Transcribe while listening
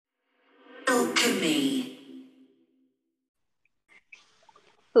Alchemy.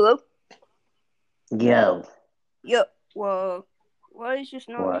 Hello? Yo. Yep. Well, why is this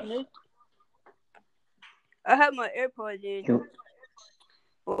not connected? I have my AirPods in,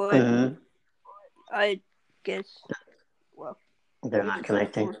 but I guess, well, they're not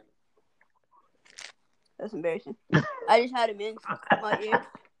connecting. That's embarrassing. I just had them in my ear,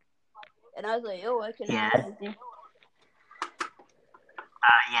 and I was like, "Oh, I can." Yeah.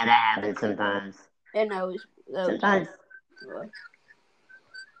 Yeah, that happens sometimes. And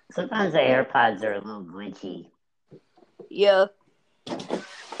sometimes the AirPods are a little glitchy. Yeah.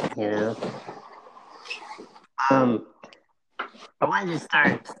 You know. I wanted to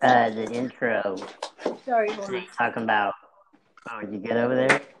start the intro. Sorry, today talking about. Oh, did you get over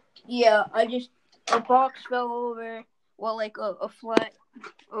there? Yeah, a box fell over. Well, like a flat,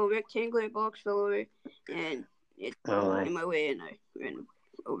 rectangular box fell over, and it in my way, and I ran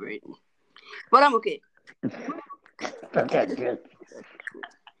over it. But I'm okay. Okay, good.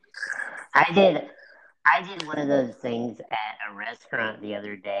 I did one of those things at a restaurant the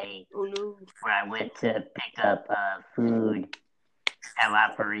other day. Oh no! Where I went to pick up food at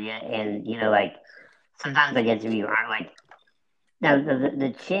La Paria, and like sometimes I get to be like. Now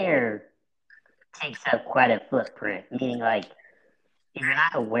the chair takes up quite a footprint, meaning like if you're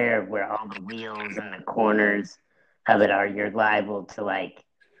not aware of where all the wheels and the corners of it are, you're liable to like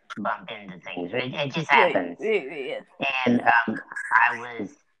bump into things. It just happens. Yeah. And I was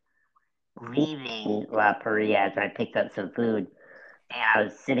leaving La Paria after I picked up some food, and I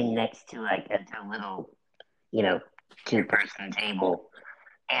was sitting next to like a little, 2-person table,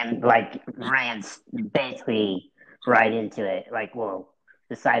 and like ran basically right into it. Like, well,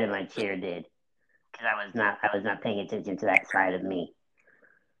 the side of my chair did, because I was not paying attention to that side of me.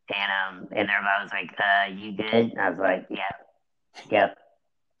 And everybody was like, "You good?" And I was like, "Yeah, yep."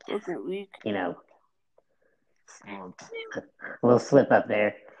 A little slip up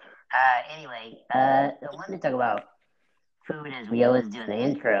there. Anyway, I wanted to talk about food as we always do in the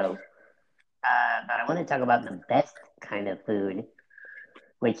intro. But I want to talk about the best kind of food,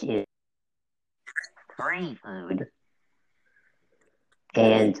 which is free food.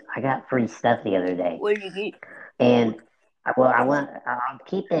 And I got free stuff the other day. What did you get? And I'll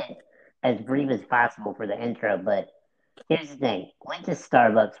keep it as brief as possible for the intro, but here's the thing. Went to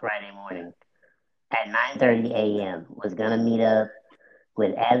Starbucks Friday morning at 9:30 a.m. Was going to meet up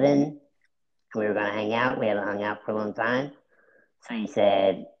with Evan. We were going to hang out. We haven't hung out for a long time. So he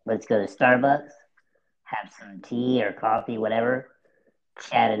said, let's go to Starbucks, have some tea or coffee, whatever,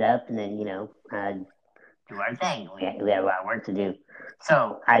 chat it up, and then, do our thing. We had a lot of work to do.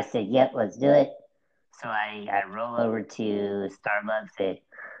 So I said, yep, let's do it. So I roll over to Starbucks at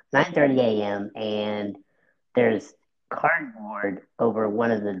 9:30 a.m. and there's cardboard over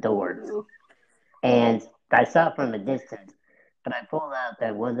one of the doors. And I saw it from a distance, but I pulled up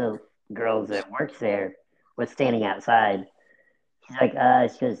and one of the girls that works there was standing outside. She's like,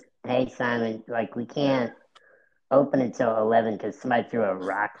 she goes, hey, Simon, like, we can't open until 11 because somebody threw a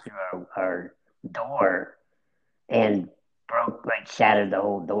rock through our door and shattered the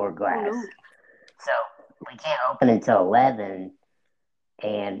whole door glass. So we can't open until 11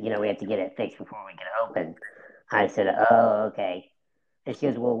 and, we have to get it fixed before we can open. I said, oh, okay. And she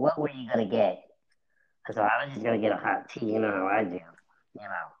goes, well, what were you going to get? So I was just going to get a hot tea, how I do,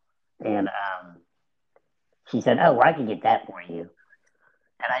 And she said, oh, well, I can get that for you.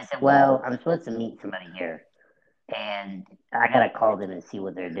 And I said, well, I'm supposed to meet somebody here. And I got to call them and see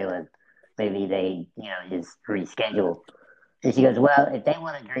what they're doing. Maybe they, just reschedule. And she goes, well, if they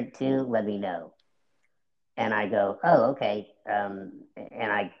want to drink too, let me know. And I go, oh, okay. So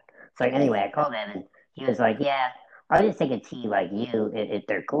anyway, I called them and he was like, yeah, I'll just take a tea like you if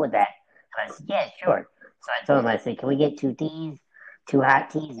they're cool with that. And I said, yeah, sure. So I told him, I said, can we get 2 teas, 2 hot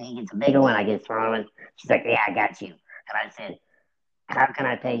teas? And he gets a bigger one, I get a smaller one. She's like, yeah, I got you. And I said, how can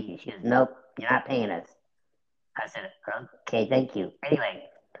I pay you? She goes, nope, you're not paying us. I said, okay, thank you. Anyway,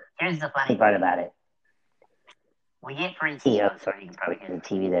 here's the funny part about it. We get free tea. Oh, sorry, you can probably hear the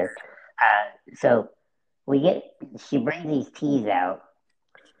TV there. So she brings these teas out.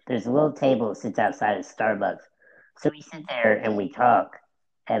 There's a little table that sits outside of Starbucks. So we sit there and we talk,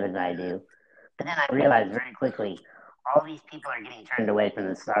 Evan and I do. But then I realized very quickly, all these people are getting turned away from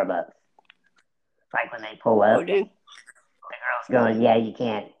the Starbucks. Like when they pull up, the girl's going, yeah, you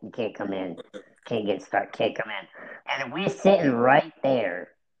can't come in. Can't come in. And we're sitting right there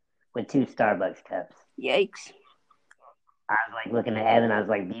with 2 Starbucks cups. Yikes. I was like looking at Evan, I was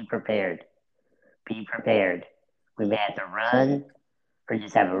like, be prepared. Be prepared. We may have to run or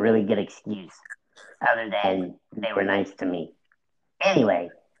just have a really good excuse other than they were nice to me. Anyway,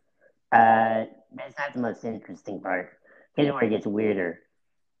 That's not the most interesting part. Here's where it gets weirder.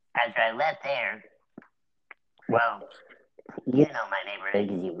 After I left there, well, you know my neighborhood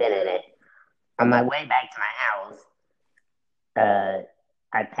because you've been in it. On my way back to my house,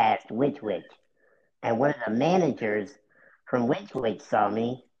 I passed Witch Witch, and one of the managers from Witch Witch saw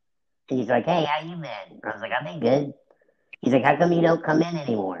me, and he's like, "Hey, how you been?" I was like, "I've been good." He's like, "How come you don't come in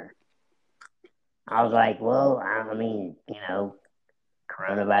anymore?" I was like, "Well, I mean,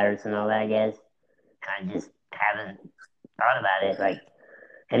 coronavirus and all that, I guess. I just haven't thought about it." Like,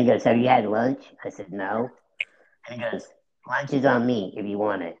 and he goes, "Have you had lunch?" I said, "No." And he goes, "Lunch is on me if you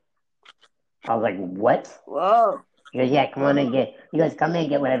want it." I was like, "What?" Whoa. He goes, "Yeah, come on and get." He goes, "Come in and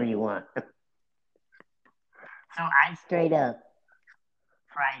get whatever you want." So I straight up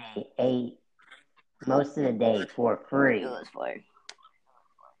Friday ate most of the day for free. It was fire.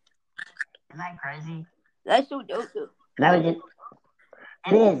 Isn't that crazy? That's so dope, though. That was just.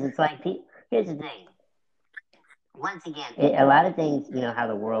 It is. It's like here's the thing. Once again, a lot of things. How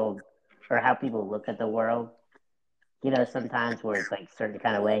the world or how people look at the world. Sometimes where it's like a certain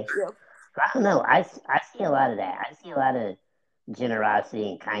kind of way. Yeah. So I don't know. I see a lot of that. I see a lot of generosity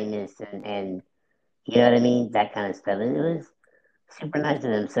and kindness and you know what I mean? That kind of stuff. It was super nice of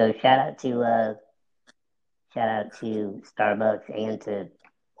them. So shout out to Starbucks and to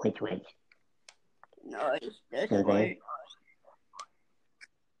Witch Witch. Nice. That's You know fire.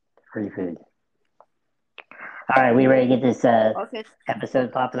 Free food. All right, we ready to get this Okay.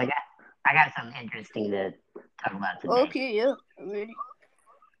 episode popping? I got something interesting to talk about today. Okay, yeah, I'm ready.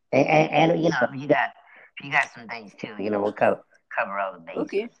 And if you got some things too, we'll cover all the bases.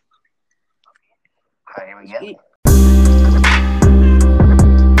 Okay. All right, here we go. Sweet.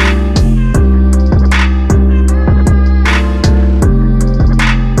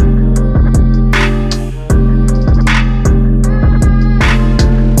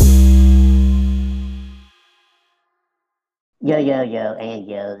 Yo, and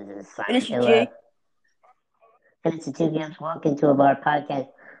yo, this is And it's Silent Jay. And it's the Two Games Welcome to our podcast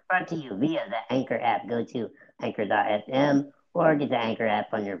brought to you via the Anchor app. Go to anchor.fm or get the Anchor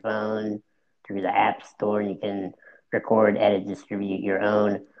app on your phone through the App Store, and you can record, edit, distribute your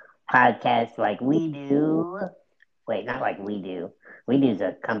own podcast like we do. Wait, not like we do. We do is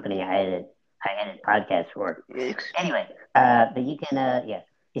a company I edit podcasts for. Thanks. Anyway, but you can,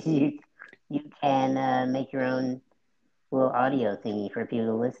 you can make your own little audio thingy for people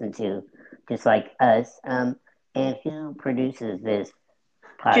to listen to, just like us. And who produces this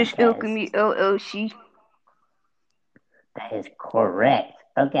podcast? Just Alchemy LLC. That is correct.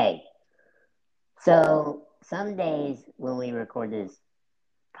 Okay. So some days when we record this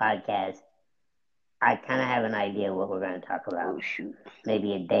podcast, I kind of have an idea what we're going to talk about. Oh, shoot.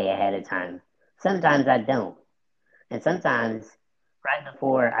 Maybe a day ahead of time. Sometimes I don't. And sometimes right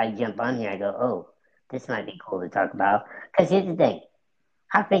before I jump on here, I go, oh, this might be cool to talk about. Because here's the thing.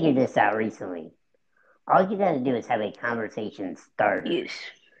 I figured this out recently. All you got to do is have a conversation starter. Yes.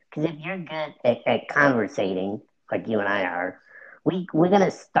 Because if you're good at conversating, like you and I are, we're going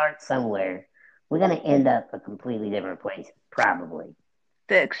to start somewhere. We're going to end up a completely different place, probably.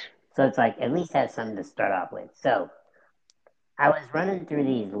 Thanks. So it's like, at least have something to start off with. So I was running through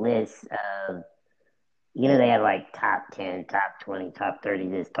these lists of, they have like top 10, top 20, top 30,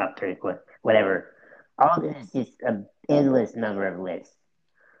 this, top 30, whatever. All this is just an endless number of lists.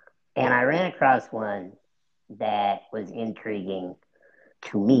 And I ran across one that was intriguing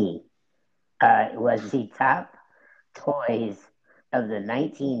to me. It was the top toys of the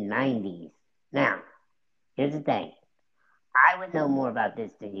 1990s. Now, here's the thing. I would know more about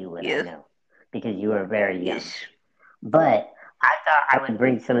this than you would, I know, because you were very young. Yes. But I thought I would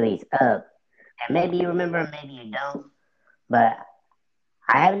bring some of these up, and maybe you remember, maybe you don't, but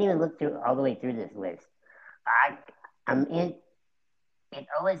I haven't even looked through all the way through this list. It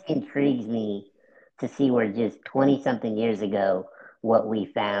always intrigues me to see where just 20-something years ago what we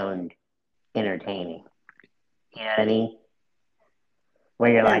found entertaining. You know what I mean?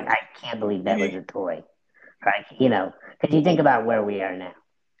 Where you're like, I can't believe that was a toy. Right? Because you think about where we are now.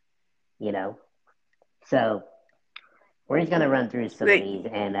 So we're just going to run through some of these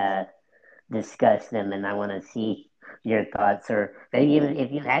and discuss them, and I want to see your thoughts, or maybe even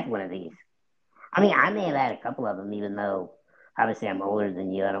if you had one of these. I mean, I may have had a couple of them, even though obviously I'm older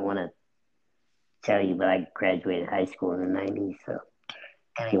than you. I don't want to tell you, but I graduated high school in the 90s, so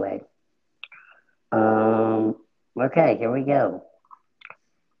anyway. Okay, here we go.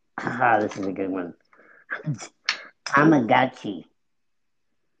 This is a good one. Tamagotchi.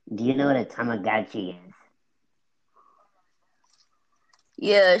 Do you know what a Tamagotchi is?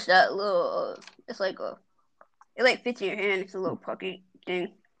 Yeah, it's that little, it like fits in your hand. It's a little pocket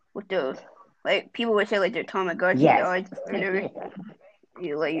thing. with the like people would say like their Tamagotchi Yes. died or whatever.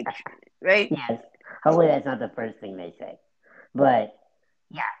 You like right? Yes. Hopefully that's not the first thing they say. But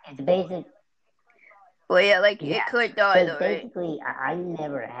yeah, it's basic. Well, yeah, like Yeah. it could So die it's though, right? basically, I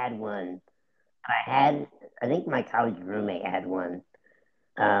never had one. I think my college roommate had one.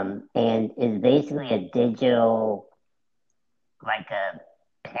 And it's basically a digital, like a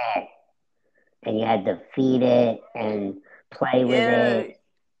pet, and you had to feed it and play with Yeah, it.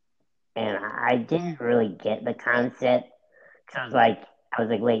 And I didn't really get the concept. So I was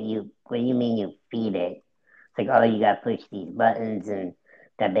like, wait, what do you mean you feed it? It's like, oh, you got to push these buttons, and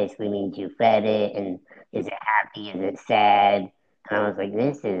that basically means you fed it. And is it happy? Is it sad? And I was like,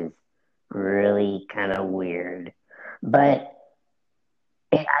 this is really kind of weird. But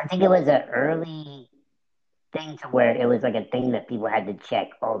I think it was an early thing to where it was like a thing that people had to check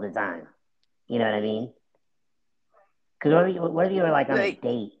all the time. You know what I mean? Because what if you were like on a right.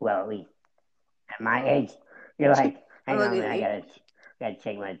 date? Well, at least at my age, you're like, I'm hang on a looking minute, at I me. gotta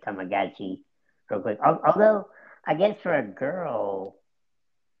check my Tamagotchi real quick. Although I guess for a girl,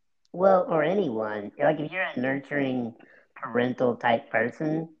 well, or anyone, like if you're a nurturing parental type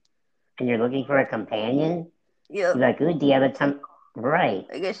person and you're looking for a companion, Yeah, you're like, ooh, do you have a right?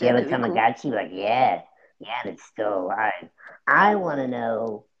 I guess Do you that have a could be cool. Tamagotchi? Like, yeah, yeah, and it's still alive. I want to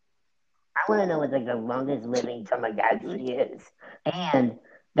know. I want to know what like the longest living Definitely. Tamagotchi is, and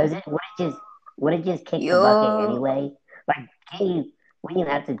does it would it just kick the bucket Yo, anyway? Like, can you when you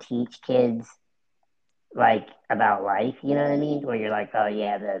have to teach kids like about life, you know what I mean? Where you're like, oh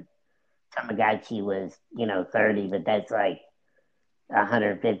yeah, the Tamagotchi was 30, but that's like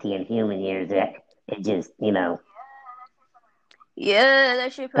 150 in human years. It just yeah,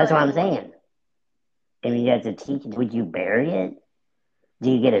 that shit that's probably what I'm won't. saying. I mean, you have to teach. Would you bury it? Do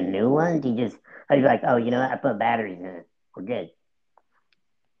you get a new one? Do you just are you like, oh, you know what? I put batteries in it. We're good.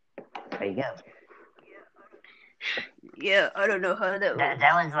 There you go. Yeah, I don't know how that will That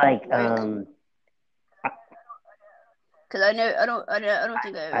was like work. Cause I never, I don't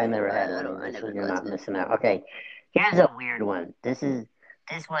think I I ever, never had one I of this, so never you're not collected it. missing out. Okay, here's a weird one. This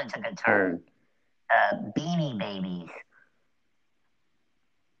one took a turn. Beanie Babies.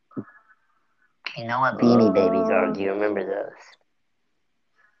 You know what Beanie Babies are? Uh, Do you remember those?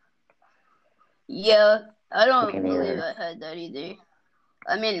 yeah, I Me don't believe neither. I had that either.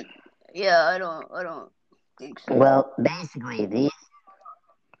 I mean, yeah, I don't think so. Well, basically these.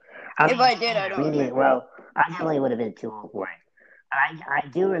 I If mean, I me did, I neither. don't Me neither. remember. Well, I definitely would have been too old for it. I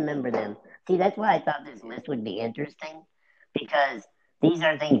do remember them. See, that's why I thought this list would be interesting because these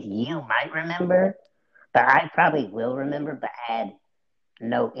are things you might remember, but I probably will remember, but had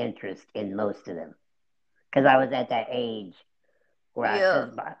no interest in most of them because I was at that age where Yeah.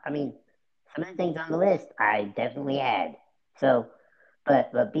 I mean, some of the things on the list I definitely had. So,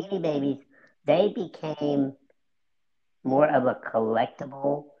 but Beanie Babies, they became more of a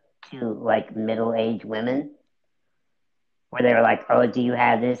collectible to like middle aged women, where they were like, "Oh, do you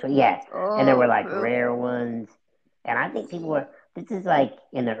have this?" Well, yes, and there were Oh, like bro. rare ones, and I think people were. This is like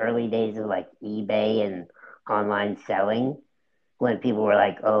in the early days of like eBay and online selling, when people were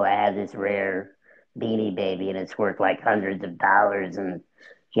like, "Oh, I have this rare Beanie Baby, and it's worth like hundreds of dollars," and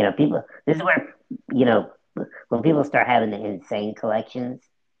people. This is where you know when people start having the insane collections.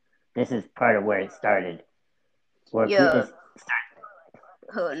 This is part of where it started, where people Yeah.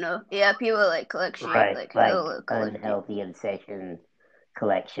 Oh no. Yeah, people like collection, right like like hella collecting. unhealthy obsession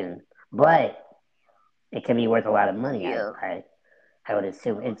collection, but it can be worth a lot of money. Yeah. I would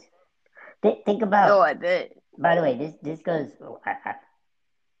assume it's. Think Oh, about. I bet. By the way, this goes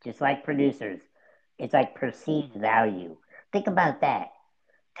just like producers. It's like perceived value. Think about that.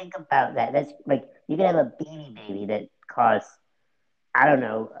 Think about that. That's like you could have a Beanie Baby that costs I don't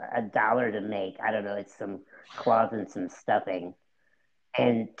know $1 to make. I don't know. It's some cloth and some stuffing,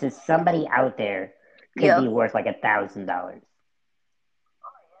 and to somebody out there could Yeah. be worth like $1,000.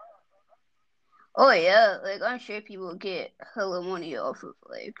 Oh yeah. Like I'm sure people get hella money off of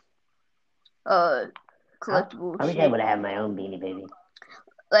like uh collectible I wish I shit. would have had my own Beanie Baby.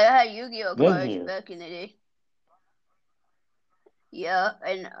 Like I had Yu-Gi-Oh Did cards you? back in the day. Yeah,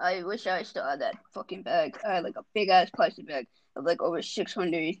 and I wish I still had that fucking bag. I had like a big ass plastic bag of like over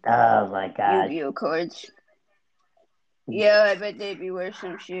 600 Oh my gosh. Yu-Gi-Oh cards. Yeah, I bet they'd be worth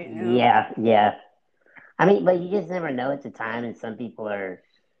some shit now. Yeah, yeah. I mean, but you just never know at the time, and some people are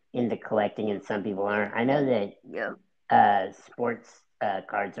into collecting and some people aren't. I know that Yeah. sports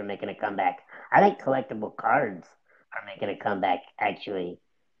cards are making a comeback. I think collectible cards are making a comeback actually.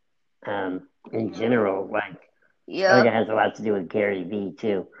 In general, like I think Yeah. it has a lot to do with Gary Vee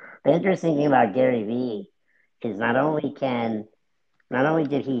too. The interesting thing about Gary Vee is not only can not only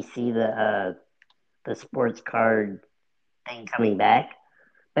did he see the sports card thing coming back,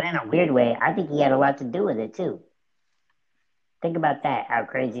 but in a weird way, I think he had a lot to do with it too. Think about that, how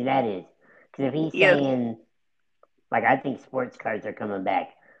crazy that is. Because if he's Yeah. saying, like, I think sports cards are coming back,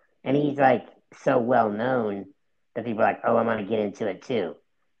 and he's like so well known that people are like, oh, I'm gonna get into it too,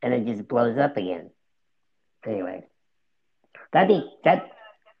 and it just blows up again. Anyway, that.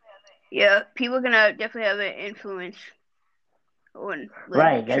 Yeah, people are gonna definitely have an influence on like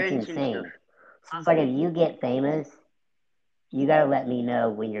Right, that's trends and stuff. insane. So it's like if you get famous, you gotta let me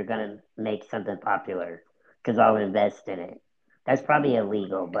know when you're gonna make something popular, because I'll invest in it. That's probably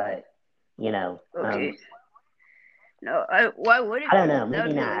illegal, but you know, Okay. No, why would I it don't be? know. That Maybe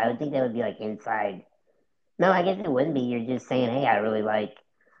would be not. I would illegal. think that would be like inside. No, I guess it wouldn't be. You're just saying, hey, I really like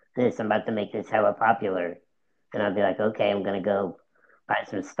this. I'm about to make this hella popular, and I'll be like, okay, I'm gonna go buy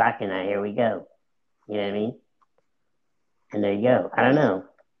some stock in that. Here we go. You know what I mean? And there you go. I don't know.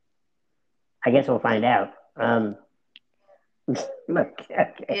 I guess we'll find out.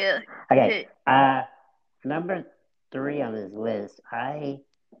 Okay. Yeah. Okay. Hey, Number three on this list, I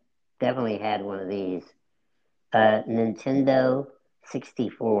definitely had one of these. Nintendo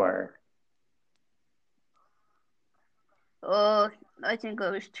 64. oh, I think I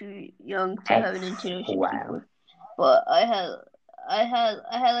was too young to have a X. Nintendo Wow. 64, but I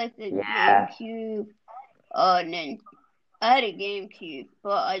had like the Yeah. GameCube. And then I had a GameCube,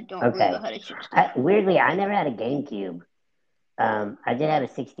 but I don't believe I Okay. had a 64. Weirdly, I never had a GameCube. I did have a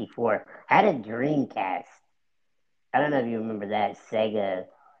 64. I had a Dreamcast. I don't know if you remember that. Sega.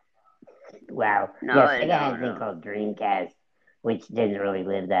 Wow. No, Yeah, I Sega had a don't thing know. called Dreamcast, which didn't really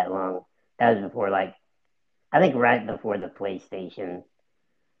live that long. That was before, like, I think right before the PlayStation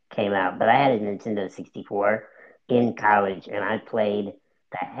came out. But I had a Nintendo 64 in college, and I played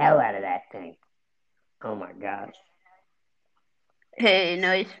the hell out of that thing. Oh my gosh. Hey,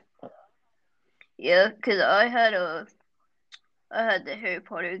 nice. Yeah, 'cause I had the Harry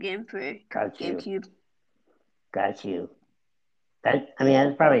Potter game for Got you. GameCube Got you. I mean,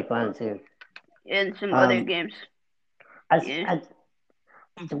 that's probably fun too. and some other Um, games. Yeah.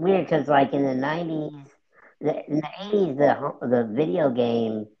 it's weird because like in the '90s, in the '80s, the video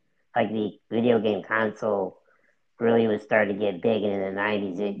game, like the video game console, really was starting to get big, and in the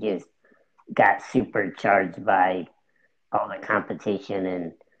 '90s, it just got supercharged by all the competition,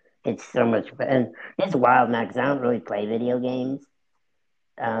 and it's so much. And it's wild now because I don't really play video games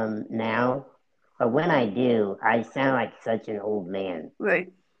now, but when I do, I sound like such an old man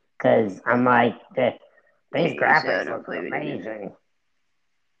Right. because I'm like these Hey, you said I graphics don't look play video games. amazing,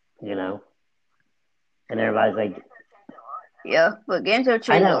 you know. And everybody's like, Yeah, but games have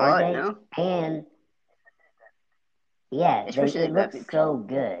I changed know, a aren't lot they? now, And yeah, especially it the looks graphics. so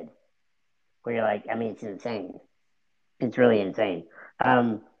good. Where you're like, I mean, it's insane. It's really insane.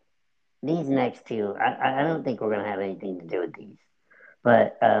 Um, these next two, I don't think we're gonna have anything to do with these.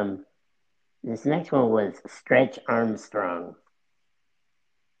 But this next one was Stretch Armstrong.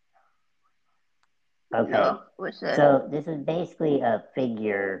 Okay, No, what's that? so this is basically a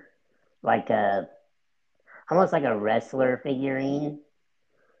figure, like a almost like a wrestler figurine,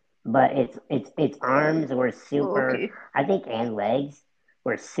 but its arms were Oh, super, okay. I think, and legs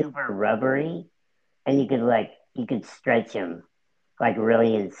were super rubbery, and you could stretch them like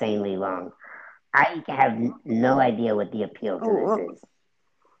really insanely long. I have no idea what the appeal to Oh, this well, is.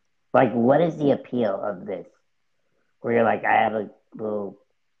 Like, what is the appeal of this? Where you're like, I have a little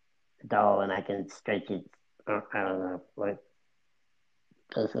doll and I can stretch it. I don't know. Like,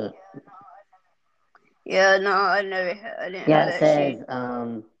 does it? yeah. No, I didn't have Yeah, it that shit.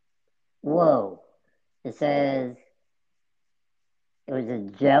 says, whoa. It says it was a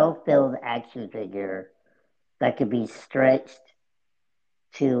gel-filled action figure that could be stretched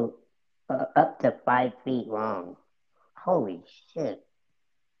to up to 5 feet long. Holy shit.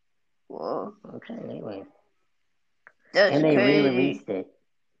 Whoa, Okay, anyway. that's And they crazy. re-released it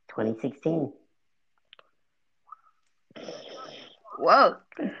 2016. Wow,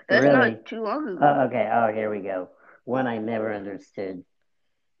 that's Really? not too long ago. Oh, okay. Oh, here we go. One I never understood.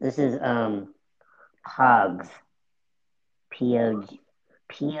 This is Pogs.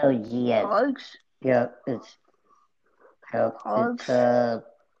 P-O-G-S. Pogs, Yeah, it's pogs.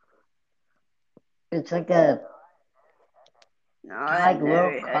 it's like a No, they're I like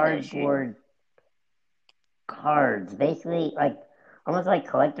little never had that shit. cardboard cards, basically like almost like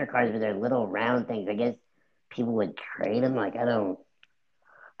collector cards, but they're little round things. I guess people would trade them. Like I don't.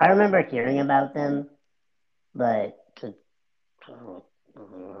 I remember hearing about them, but oh,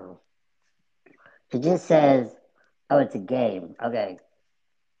 it just says, "Oh, it's a game." Okay,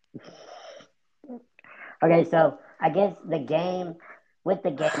 okay. So I guess the game. with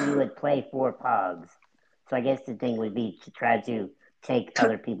the game you would play 4 pogs. So I guess the thing would be to try to take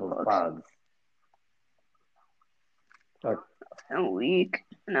other people's pogs. I'm weak.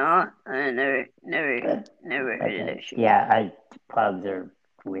 No, I never heard of that shit. Yeah, pogs are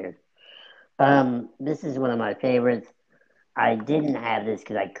weird. This is one of my favorites. I didn't have this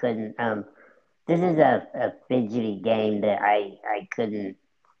because I couldn't. This is a fidgety game that I couldn't.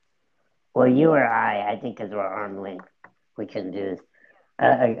 Well, you or I think because we're arm length, we couldn't do this.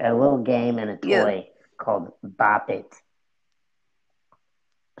 A little game and a toy called Bop It.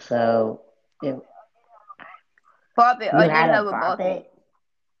 So, Bop It. I did have a Bop It.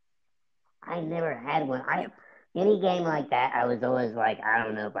 I never had one. Any game like that, I was always like, I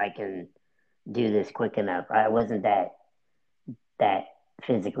don't know if I can do this quick enough. I wasn't that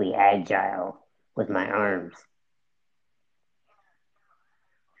physically agile with my arms.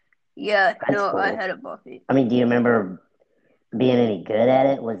 Yeah, that's no, cool. I had a Bop It. I mean, do you remember being any good at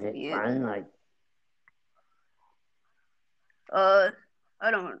it? Was it fun? Like, I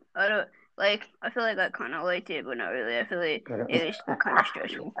don't like. I feel like I kind of liked it, but not really. I feel like it was kind of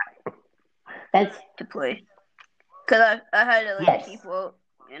stressful. That's to play, cause I had to like keep up,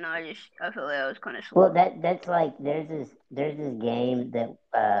 and I feel like I was kind of slow. Well, that's like there's this game that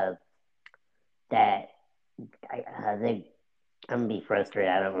I'm gonna be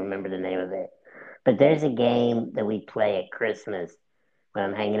frustrated. I don't remember the name of it, but there's a game that we play at Christmas when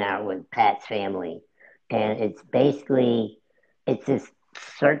I'm hanging out with Pat's family, and it's basically this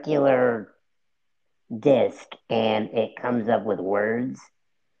circular disc, and it comes up with words,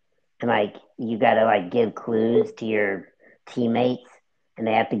 and like you gotta like give clues to your teammates, and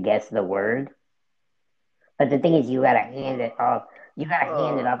they have to guess the word. But the thing is, you gotta hand it off. You gotta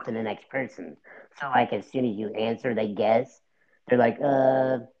hand it off to the next person. So like as soon as you answer, they guess. They're like,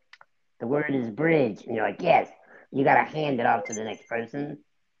 the word is bridge, and you're like, yes. You gotta hand it off to the next person.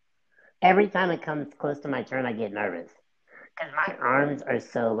 Every time it comes close to my turn, I get nervous because my arms are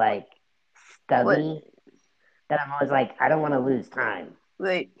so like stubby that I'm always like, I don't want to lose time.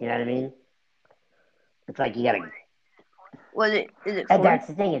 Wait, you know what I mean? It's like you gotta. Is it fun? That's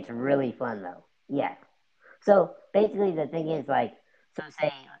the thing. It's really fun though. Yeah. So basically, the thing is like, so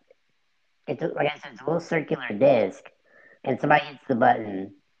say it's like I said, it's a little circular disc, and somebody hits the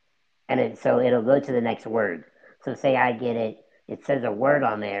button, and it'll go to the next word. So say I get it. It says a word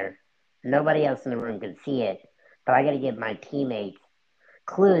on there. Nobody else in the room can see it, but I got to give my teammates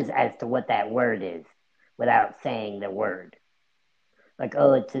clues as to what that word is without saying the word. Like,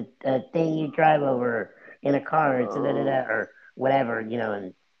 oh, it's a thing you drive over in a car, it's or whatever,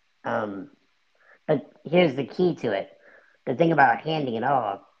 and but here's the key to it. The thing about handing it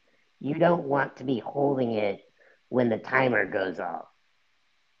off, you don't want to be holding it when the timer goes off.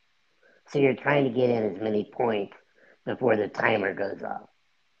 So you're trying to get in as many points before the timer goes off.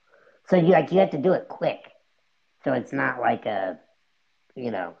 So you have to do it quick. So it's not like a,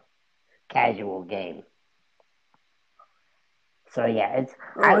 casual game. So yeah,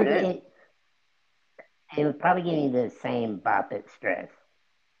 it would probably give you the same Bop It stress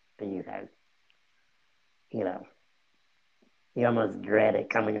that you have. You almost dread it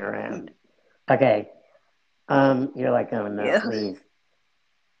coming around. Okay. You're like, oh no, please.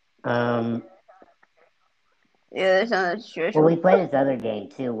 Yeah, that sounds stressful. Well, we play this other game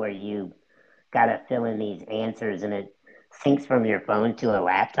too where you gotta fill in these answers and it syncs from your phone to a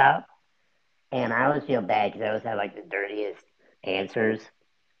laptop. And I always feel bad because I always have like the dirtiest answers.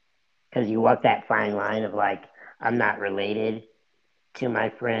 Because you walk that fine line of like, I'm not related to my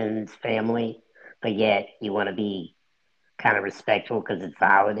friend's family, but yet you want to be kind of respectful because it's the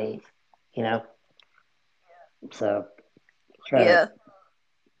holidays, So, yeah,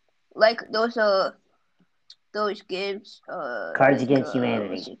 like those games. Cards Against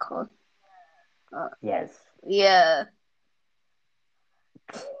Humanity. What's it called? Yes. Yeah.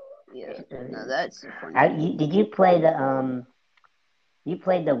 Yeah. No, that's funny. Did you play the You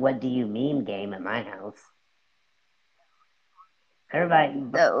played the What Do You Meme game at my house. Everybody,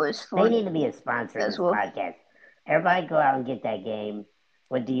 that was fun. They need to be a sponsor of this podcast. Everybody go out and get that game.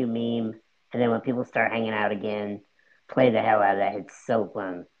 What Do You Meme? And then when people start hanging out again, play the hell out of that. It's so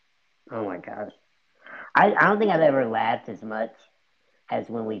fun. Oh my gosh. I don't think I've ever laughed as much as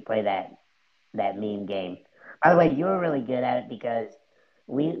when we play that meme game. By the way, you were really good at it because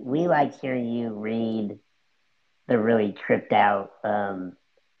we liked hearing you read the really tripped out the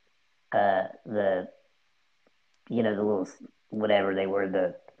little whatever they were,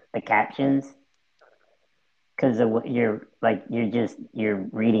 the captions, because your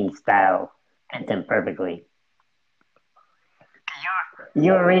reading style fit them perfectly.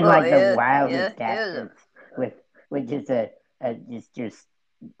 You were reading the wildest captions with just a just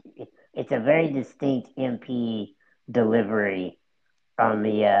it's a very distinct MP delivery on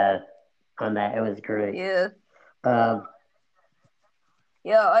the on that. It was great. Yeah. Um,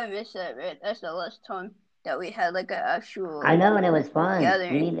 Yeah, I miss that, man. That's the last time that we had like an I actual know, and it was fun. We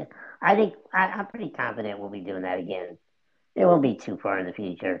gathering. need. I think I'm pretty confident we'll be doing that again. It won't be too far in the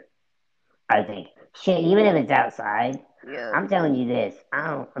future. I think. Shit, even if it's outside, Yeah. I'm telling you this. I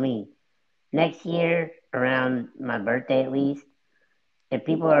don't. I mean, next year around my birthday at least, if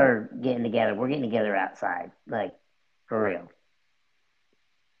people are getting together, we're getting together outside, like for real,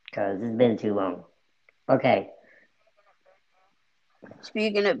 because it's been too long. Okay.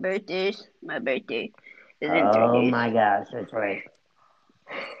 Speaking of birthdays, my birthday is in three Oh days. my gosh, that's right.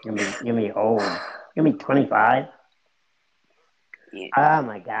 You're old. You're 25. Yeah. Oh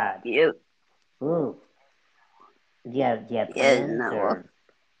my god. Yep. Ooh. Do you have Yeah, isn't plans that well? or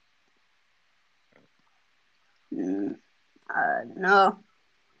Mm, no,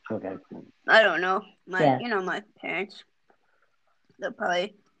 okay? I don't know. Yeah. My parents, they'll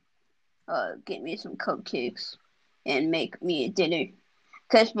probably get me some cupcakes and make me a dinner.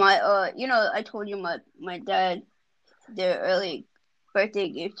 Cause I told you my dad, their early birthday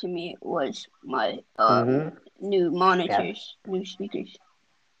gift to me was my Mm-hmm. new Yeah. monitors, new speakers,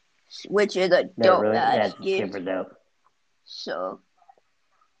 which is a dope ass That's super gift. dope. So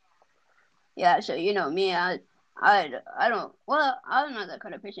yeah, so me, I don't. Well, I'm not that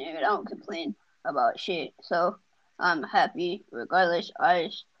kind of person. I don't complain about shit. So I'm happy regardless. I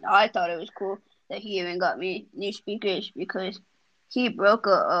thought it was cool that he even got me new speakers because he broke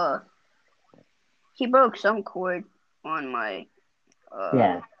he broke some cord on my uh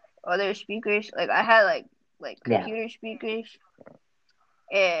Yeah. other speakers. Like I had like Yeah. computer speakers,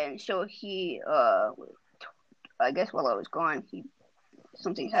 and so he I guess while I was gone, he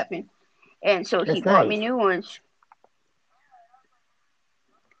something happened, and so he That's bought me nice. new ones.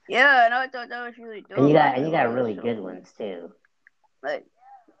 Yeah, and I thought that was really And you dope. I got was and like, you oh, got that was really so good cool. ones too. Like,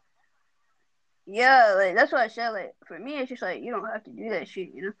 yeah, like that's what I said. Like for me, it's just like you don't have to do that shit.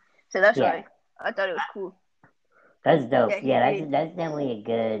 So that's Yeah. why I thought it was cool That's dope. that he Yeah, did. that's definitely a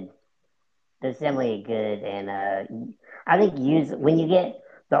good. That's definitely a good, and I think use when you get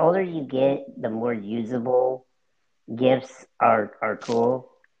the older you get, the more usable gifts are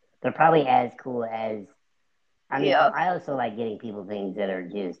cool. They're probably as cool as. I mean, Yeah, I also like getting people things that are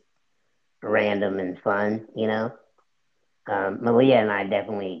just random and fun. Malia and I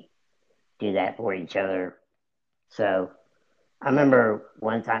definitely do that for each other. So I remember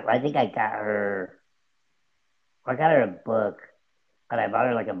one time, I got her a book, but I bought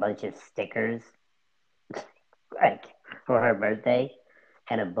her like a bunch of stickers, like for her birthday,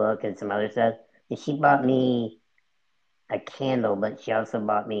 and a book and some other stuff. And she bought me a candle, but she also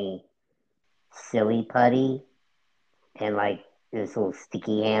bought me silly putty and like this little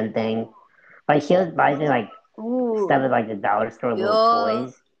sticky hand thing. Like she always buys me like stuff ooh, at like the dollar store, little yo,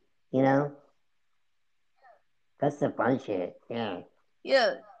 toys. You know, that's the fun shit. Yeah,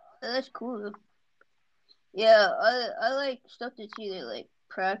 yeah, that's cool. Yeah, I like stuff that's either like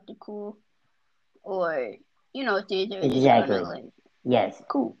practical or things that are just kind of exactly. like Yes,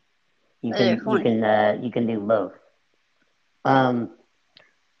 cool. you Like they're can you fun. can you can do both. Um,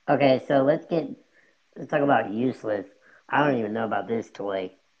 okay, so let's talk about useless. I don't even know about this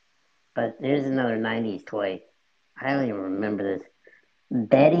toy, but there's another '90s toy. I don't even remember this.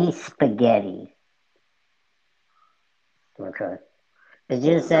 Betty Spaghetti. Okay, it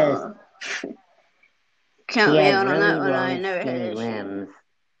just says No, she count me has out on that really one. I long, ain't never had skinny that shit. limbs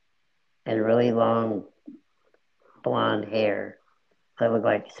and really long blonde hair that look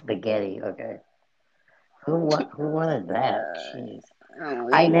like spaghetti. Okay, who wanted that? Jeez, I'm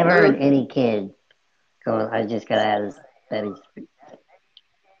I weak, never huh? heard any kid going. I just gotta have this Betty.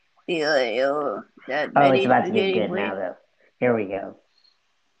 Be like, yo, that Oh, it's Betty about to get spaghetti good now boy. though. Here we go.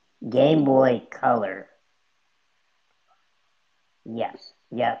 Game Boy Color. Yeah,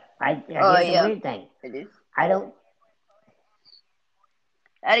 yeah. Oh Here's the yeah, weird thing. it is. I don't.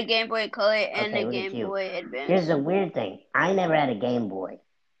 I had a Game Boy Color and Okay, a look at Game you. Boy Here's Advance. the weird thing. I never had a Game Boy,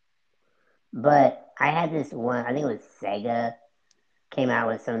 but I had this one. I think it was Sega came out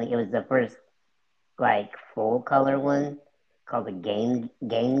with something. It was the first like full color one called the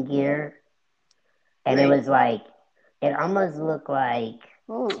Game Gear, and it Right. was like it almost looked like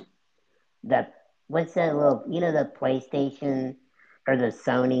Ooh. the what's that little the PlayStation or the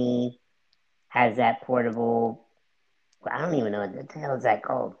Sony has that portable. I don't even know what the hell is that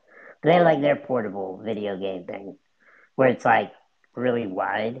called. But they have like their portable video game thing where it's like really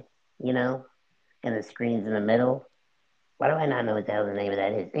wide, you know, and the screen's in the middle. Why do I not know what the hell the name of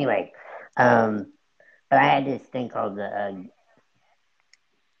that is? Anyway, um, But I had this thing called the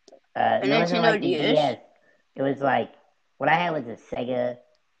A it wasn't Nintendo like the DS. DS. It was like what I had was a Sega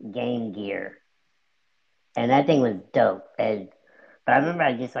Game Gear, and that thing was dope. And but I remember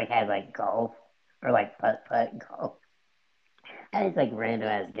I just like had like golf or like putt putt golf. I had like random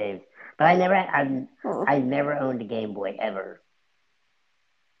ass games, but Oh, I never owned a Game Boy ever.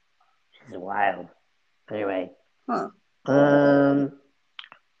 Which is wild. Anyway, huh. um,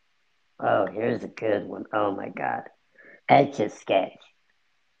 oh here's a good one. Oh my god, Etch a Sketch.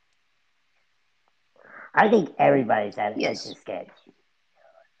 I think everybody's had Etch a Yes. Sketch.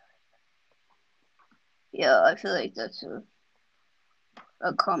 Yeah, I feel like that's a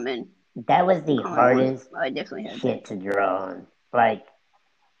That was the common one. hardest I definitely had that. shit to draw on. Like,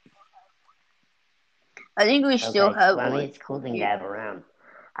 I think we still okay, have well, I mean, one. it's a cool thing to Yeah. have around.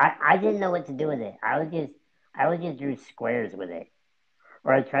 I didn't know what to do with it. I would just drew squares with it,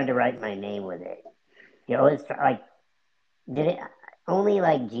 or I tried to write my name with it. You always try, like, did it? Only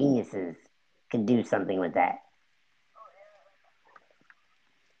like geniuses could do something with that.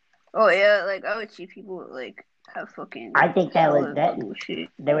 Oh yeah, like I would see people like have fucking I think that was hella that. cool shit.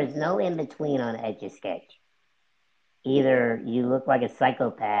 There was no in between on Etch a Sketch. Either you look like a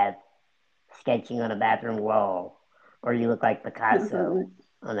psychopath sketching on a bathroom wall, or you look like Picasso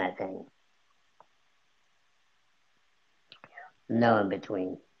on that thing. No in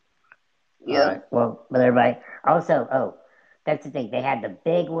between. All Yeah. right. Well, but everybody also. Oh, that's the thing. They had the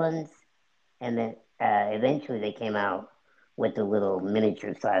big ones, and then eventually they came out with the little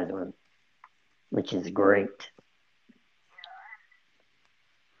miniature size one, which is great.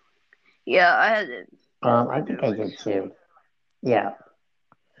 Yeah, I had the I think bigger I ones. did too. Yeah.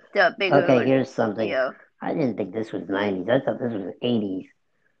 The bigger Okay. one. Here's something. Yeah. I didn't think this was 90s. I thought this was 80s.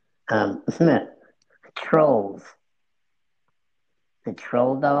 Um, Trolls. The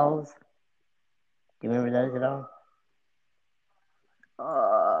troll dolls. Do you remember those at all?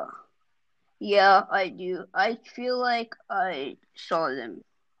 Uh yeah, I do. I feel like I saw them.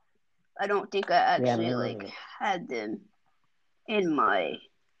 I don't think I Yeah, actually me like neither. had them in my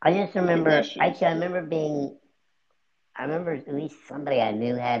I just remember. possessions. Actually, I remember being. I remember at least somebody I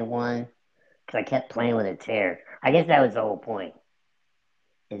knew had one because I kept playing with its hair. I guess that was the whole point.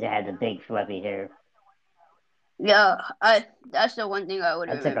 Is it had the big fluffy hair. Yeah, I that's the one thing I would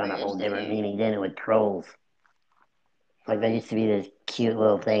I took remember on a is whole the different hair. meaning then with trolls. Like there used to be this cute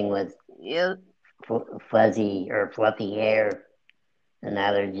little thing with Yeah. fuzzy or fluffy hair, and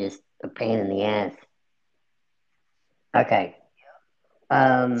now they're just a pain in the ass. Okay.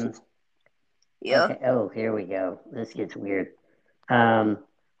 Um. Yeah. Okay. Oh, here we go. This gets weird. Um.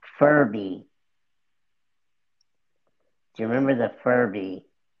 Furby. Do you remember the Furby?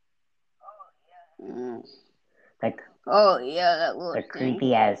 Mm. Like Oh yeah, that little the thing.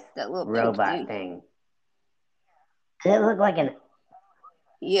 creepy ass That little pink robot thing. thing. Did it look like an?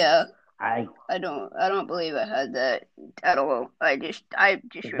 Yeah. I I don't believe I had that at all. I just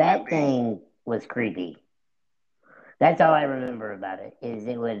that remember. thing was creepy. That's all I remember about it. Is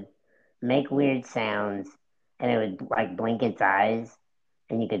it would make weird sounds and it would like blink its eyes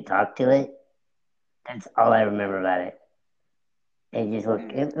and you could talk to it. That's all I remember about it. It just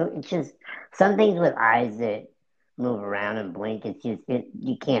looked. It's just some things with eyes that move around and blink. It's just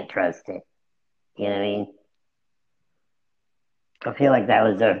you can't trust it. You know what I mean? I feel like that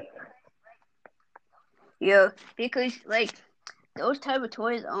was a Yeah, because like those type of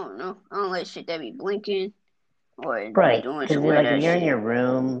toys, I don't know. I don't like shit that be blinking or right doing because some weird like if ass you're in shit. your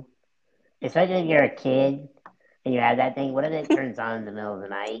room, especially if you're a kid and you have that thing, what if it turns on in the middle of the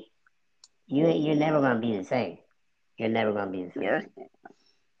night? You're never gonna be the same. You're never gonna be the same. Yeah,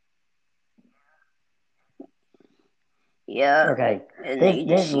 yeah, Okay, and then you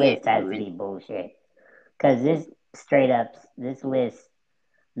just this see list it has to moving. be bullshit because this straight up this list,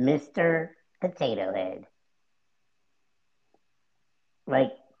 Mister Potato Head,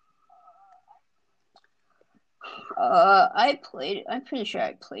 like I played. I'm pretty sure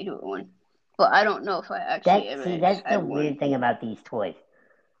I played with one, but I don't know if I actually that. See, ever that's the had one. weird thing about these toys.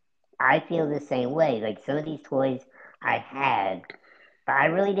 I feel the same way. Like some of these toys I had, but I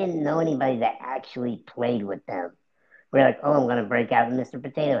really didn't know anybody that actually played with them. We're like, oh, I'm gonna break out Mister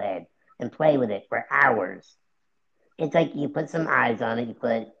Potato Head and play with it for hours. It's like you put some eyes on it, you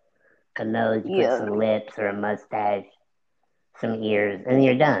put a nose, you put Yeah, some lips or a mustache, some ears, and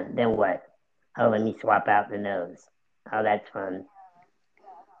you're done. Then what? Oh, let me swap out the nose. Oh, that's fun.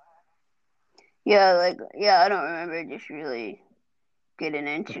 yeah, like yeah. I don't remember just really getting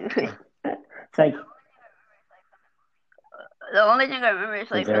into it. It's like, The only thing I remember is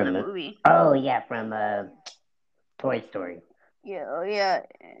is like there from a the movie. Oh yeah, from Toy Story. Yeah, oh yeah,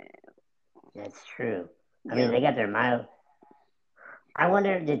 That's true. I mean, they got their mile. I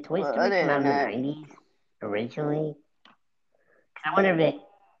wonder, did Toy But Story other come out than in the that, 90s originally? I wonder if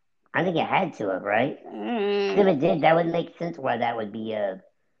I think it had to have, right? Because if it did, that would make sense why that would be a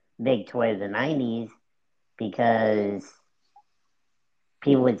big toy of the 90s, because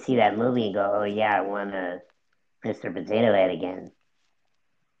people would see that movie and go, oh yeah, I want a Mr. Potato Head again.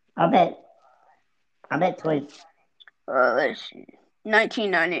 I bet toys. let's see,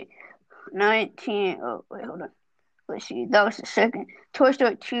 1990, 19. Oh wait, hold on. Let's see. That was the second. Toy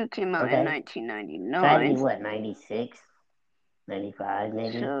Story 2 came out in Okay. So that'd be 1999. what, 96, 95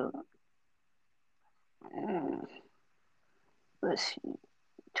 maybe? So, um, let's see.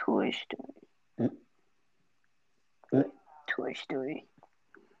 Toy Story. Toy Story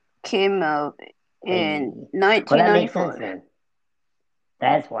came out in Well, that makes sense 1995. then.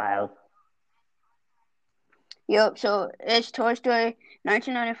 That's wild. Yep, so it's Toy Story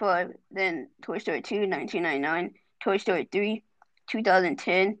 1995, then Toy Story 2 1999, Toy Story 3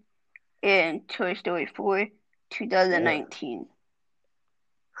 2010, and Toy Story 4 2019.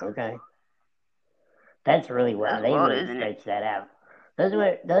 Okay. That's really wild. That's They wild, really isn't it? stretched that out.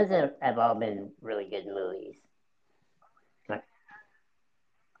 Have all been really good movies. Like,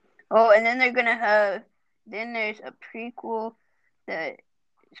 Oh, and then they're gonna have. Then there's a prequel that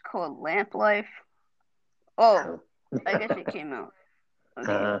is called Lamp Life. Oh, oh. I guess it came out.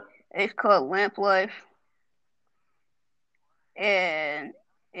 Okay, uh, it's called Lamp Life, and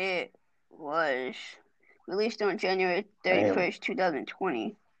it was released on January damn. 31st,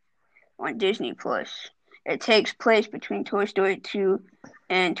 2020, on Disney Plus. It takes place between Toy Story 2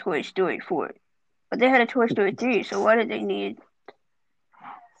 and Toy Story 4. But they had a Toy Story 3, so why did they need.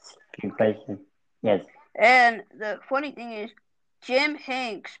 Good question. Yes. And the funny thing is, Jim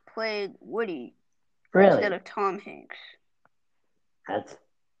Hanks played Woody instead Really? of Tom Hanks. That's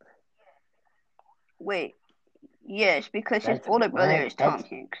Wait, yes, because his that's older brother what? is Tom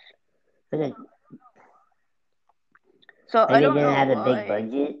Hanks. And So I they don't didn't know have a big why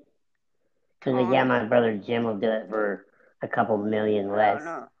budget? Because like, yeah, Tom. my brother Jim will do it for a couple million I less. don't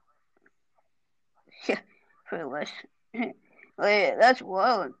know. Yeah, for less. Wait, that's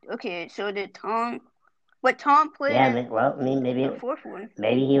wild. Okay, so did Tom. But Tom played Yeah, in well, I mean, the fourth one.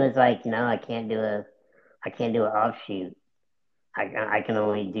 maybe he was like, no, I can't do an offshoot. I can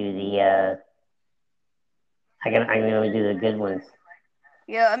only do I can only do the good ones.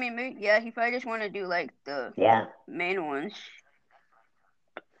 Yeah, I mean, maybe, yeah, he probably just want to do like the Yeah, main ones.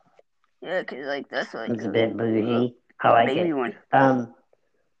 Yeah, cause like that's like it's a bit bougie. I a like baby it. one.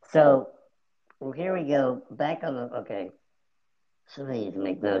 So well, here we go. Back on the okay. Some of these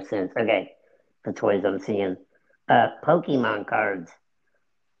make no sense. Okay, the toys I'm seeing. Pokemon cards.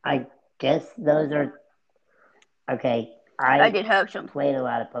 I guess those are okay. I I did have some. played a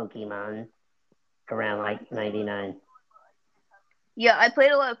lot of Pokemon around like '99. Yeah, I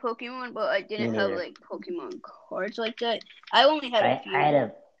played a lot of Pokemon, but I Me didn't have neither. like Pokemon cards like that. I only had a I few. had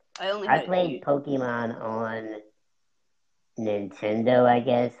a I only I had a played few. Pokemon on Nintendo, I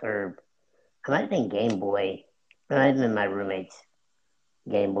guess, or I might have been Game Boy. It might have been my roommate's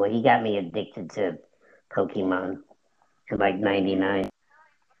Game Boy. He got me addicted to Pokemon in like '99.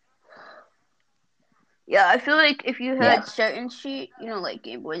 Yeah, I feel like if you Yeah, had certain shit, like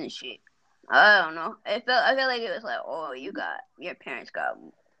Game Boys and shit. I don't know. I felt like it was like, oh, your parents got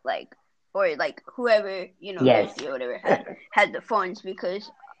like, or like whoever yes. raised you or whatever had the funds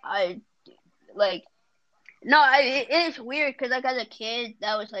because I like no, it is weird because like as a kid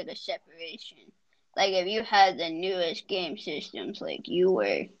that was like a separation. Like if you had the newest game systems, like you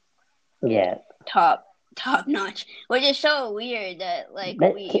were Yeah. top top notch, which is so weird that like we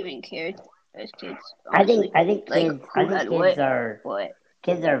But even cared as kids, honestly. Like I who think had what, but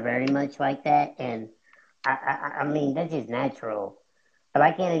kids are very much like that, and I mean that's just natural. But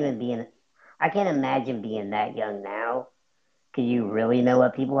I can't imagine being that young now. Cause you really know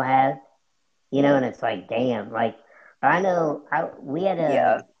what people have, and it's like, damn, like I know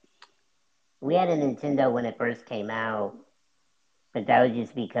yeah, we had a Nintendo when it first came out, but that was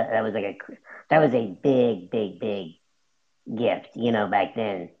just because that was a big gift, back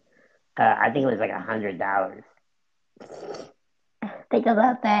then. I think it was like $100. Think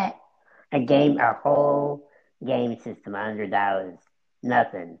about that. A whole game system, $100,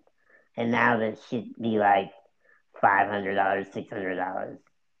 nothing. And now that should be like $500, $600.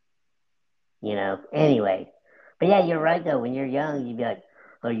 Anyway, but yeah, you're right though. When you're young, you'd be like,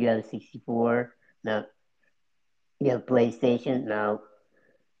 "Oh, you have a 64? No. You have PlayStation? No."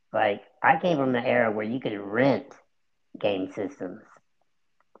 Like I came from the era where you could rent game systems.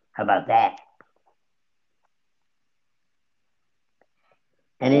 How about that?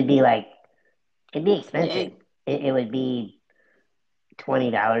 And it'd be like It'd be expensive. Dang. It would be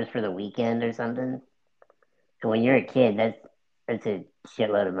 $20 for the weekend or something. And when you're a kid, that's a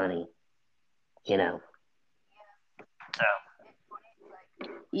shitload of money, you know. So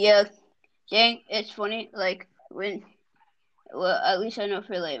Yeah, dang. It's funny. Like when, well, at least I know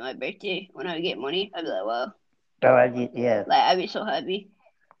for like my birthday when I get money, I'd be like, wow, yeah, like I'd be so happy.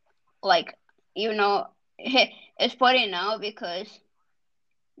 Like even though it's funny now because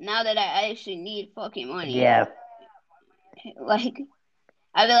now that I actually need fucking money, yeah, like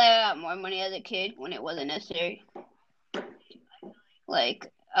I feel like I got more money as a kid when it wasn't necessary.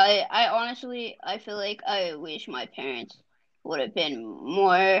 Like I honestly, I feel like I wish my parents would have been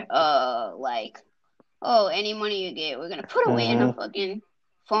more like, oh, any money you get, we're gonna put away in a hmm fucking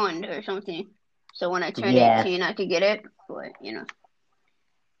fund or something. So when I turn yeah. 18, I could get it. But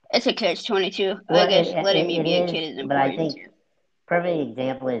it's a catch 22. I Well, guess letting me it be a is, kid is but I important think too. perfect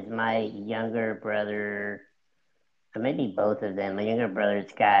example is my younger brother, or maybe both of them. My younger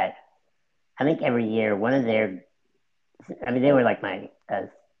brother's got, I think every year one of their, I mean, they were like my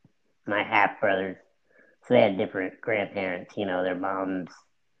half brothers, so they had different grandparents, their mom's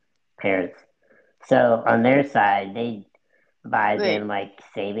parents. So on their side, they buy Right. them like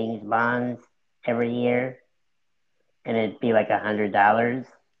savings bonds every year, and it'd be like $100,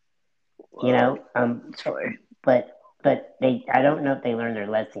 you Whoa, know. it's fire. But I don't know if they learned their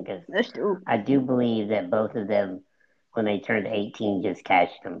lesson because That's dope. I do believe that both of them, when they turned 18, just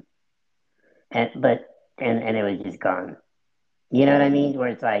cashed them, and it was just gone. You know what I mean? Where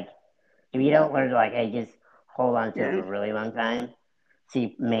it's like if you don't learn to like, hey, just hold on to it for Yeah. a really long time. So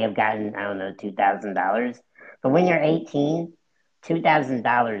you may have gotten, I don't know, $2,000. But when you're 18,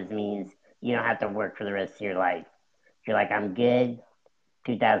 $2,000 means you don't have to work for the rest of your life. You're like, I'm good.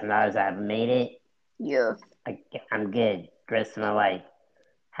 $2,000, I've made it. Yeah. I'm good. The rest of my life.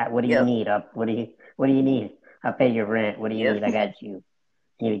 What do you Yeah. need? What do you need? I'll pay your rent. What do you Yeah. need? I got you.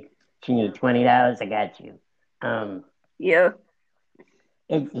 You need $20? I got you. Um, Yeah.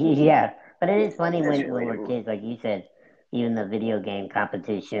 it's yeah, but it is funny That's when we're relatable. kids, like you said, even the video game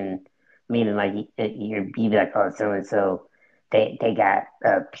competition, meaning like you'd be like, oh, so and so, they got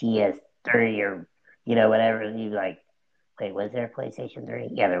a PS3 or whatever, and you'd be like, wait, was there a PlayStation 3?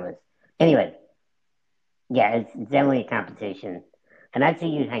 Yeah, there was. Anyway, yeah, it's definitely a competition, and that's who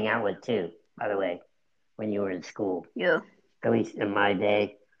you'd hang out with too. By the way, when you were in school, Yeah. at least in my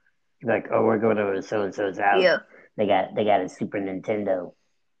day, you'd be like, oh, we're going over to so and so's house. Yeah. They got a Super Nintendo,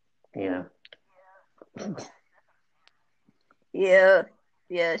 you know. Yeah.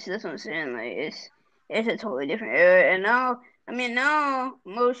 Yeah. See, that's what I'm saying. Like, it's a totally different era, and now, I mean, now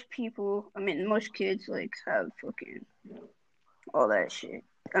most people, I mean, most kids like have fucking all that shit.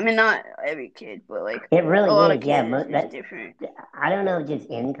 I mean, not every kid, but like It a really lot of is, yeah. kids is different. I don't know if just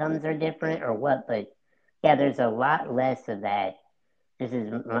incomes are different or what, but yeah, there's a lot less of that. This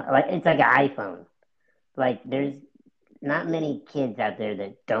is like it's like an iPhone. Like there's not many kids out there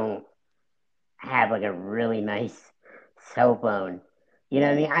that don't have like a really nice cell phone. You know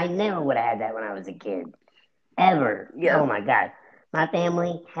what I mean? I never would have had that when I was a kid. Ever. Yeah. Oh my God. My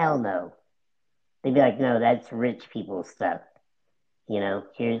family? Hell no. They'd be like, no, that's rich people stuff.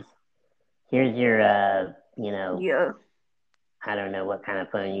 Here's your Yeah. I don't know what kind of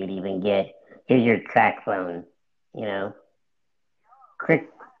phone you'd even get. Here's your track phone, you know, Crick,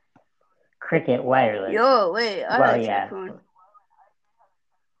 Cricket Wireless. Yo, wait, I Well, had a track yeah, phone.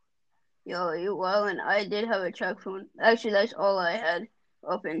 Yo, you well, and I did have a track phone. Actually, that's all I had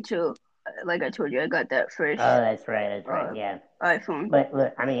up until, like I told you, I got that first oh, that's right, uh yeah. iPhone. But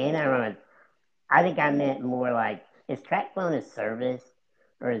look, I mean, ain't that wrong? I think I meant more like, is track phone a service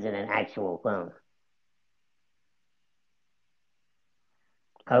or is it an actual phone?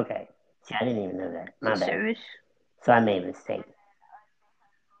 Okay, see, I didn't even know that. My It's bad. service. So I made a mistake.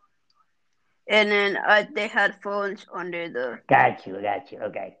 And then they had phones under Got you.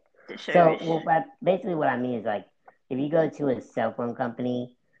 Okay. the So, service. well, basically, what I mean is like, if you go to a cell phone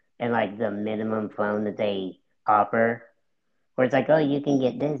company and like the minimum phone that they offer, where it's like, oh, you can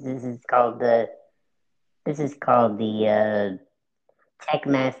get this. This is called the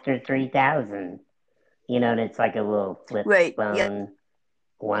TechMaster 3000. And it's like a little flip Right. Yeah. phone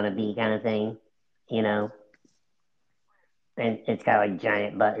wannabe kind of thing. You know, and it's got like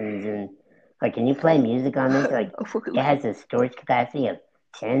giant buttons and like, can you play music on this? Like, I fucking it has a storage capacity of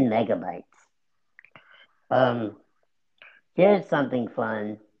 10 megabytes. Um, Here's something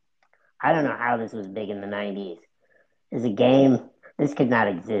fun. I don't know how this was big in the 90s. There's a game, this could not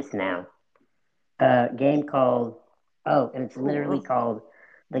exist now. A game called, oh, and it's literally oh, called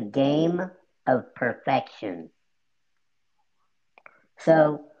The Game of Perfection.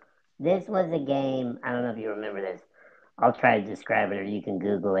 So This was a game. I don't know if you remember this. I'll try to describe it, or you can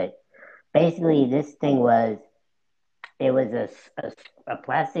Google it. Basically, this thing was it was a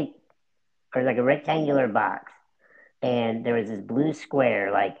plastic or like a rectangular box, and there was this blue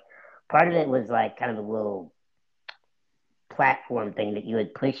square. Like part of it was like kind of a little platform thing that you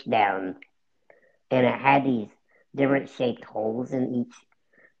would push down, and it had these different shaped holes in each.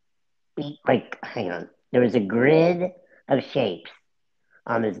 Like, hang on, there was a grid of shapes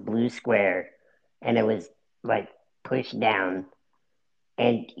on this blue square, and it was like pushed down,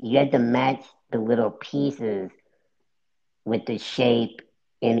 and you had to match the little pieces with the shape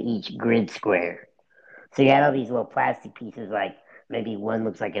in each grid square. So you had all these little plastic pieces, like maybe one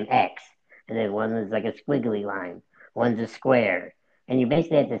looks like an X, and then one is like a squiggly line, one's a square, and you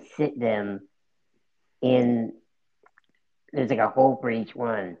basically had to sit them in. There's like a hole for each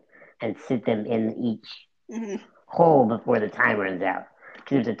one, and sit them in each hole before the time runs out.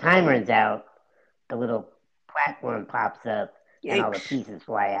 Because if the time runs out, the little platform pops up, Yikes. and all the pieces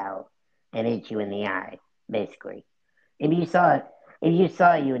fly out and hit you in the eye. Basically, if you saw it,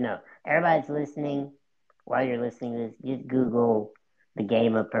 you would know. Everybody's listening. While you're listening to this, just Google the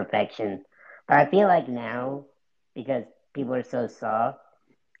game of perfection. But I feel like now, because people are so soft,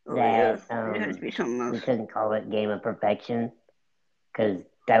 that we couldn't call it game of perfection, because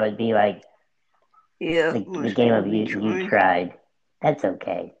that would be like the game of you tried. That's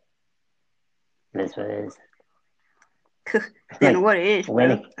okay. That's what it is. Then like, what is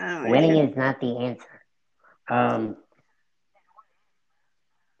winning is not the answer.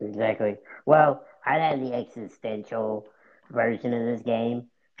 Exactly. Well, I had the existential version of this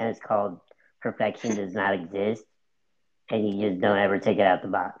game, and it's called Perfection Does Not Exist, and you just don't ever take it out the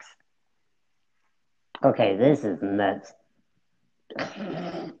box. Okay, this is nuts.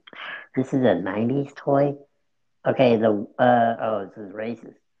 This is a 90s toy? Okay, this is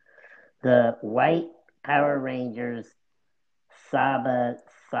racist. The White Power Rangers Saba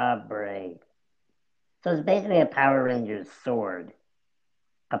Sabre. So it's basically a Power Rangers sword.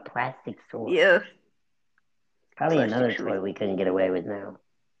 A plastic sword. Yeah. Probably another toy we couldn't get away with now.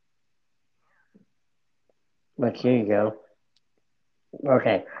 Look, here you go.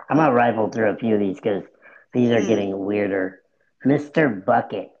 Okay, I'm gonna rifle through a few of these because these are getting weirder. Mr.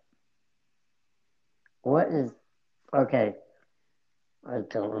 Bucket. What is... Okay. I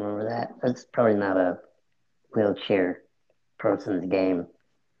don't remember that. That's probably not a wheelchair person's game.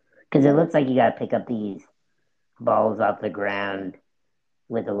 Because it looks like you gotta pick up these balls off the ground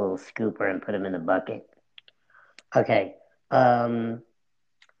with a little scooper and put them in the bucket. Okay. I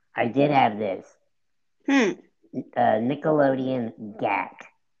did have this. Nickelodeon GAK.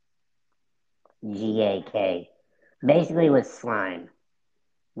 GAK. Basically with slime.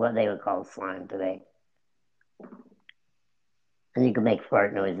 What they would call slime today. And you can make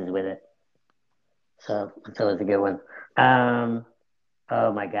fart noises with it. So that's always a good one. Oh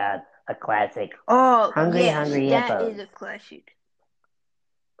my god. A classic. Oh, Hungry yes, Hungry that Hippos. Is a classic.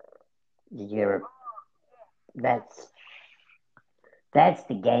 Did you ever... That's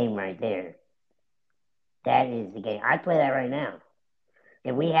the game right there. That is the game. I'd play that right now.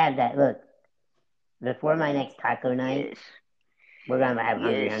 If we had that, look, before my next taco night, we're going to have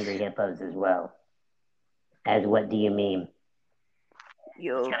Hungry Hungry Hippos as well. As What Do You Mean?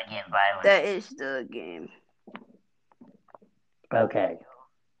 Yo, it's going to get violent. That is the game. Okay.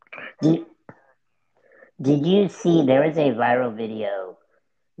 Did you see, there was a viral video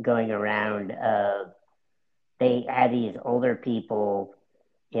going around of, they had these older people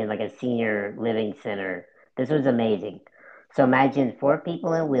in like a senior living center. This was amazing. So imagine 4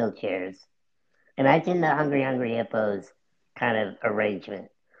 people in wheelchairs. Imagine the Hungry Hungry Hippos kind of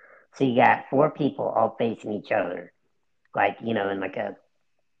arrangement. So you got 4 people all facing each other, like, in like a,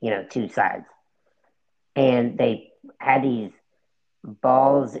 2 sides. And they had these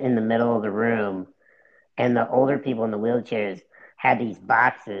balls in the middle of the room, and the older people in the wheelchairs had these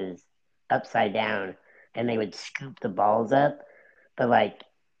boxes upside down, and they would scoop the balls up, but like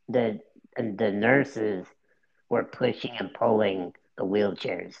the nurses were pushing and pulling the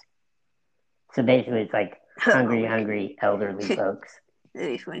wheelchairs. So basically, it's like hungry elderly folks.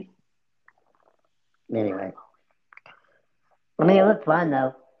 That'd be funny. Anyway, I mean, it looked fun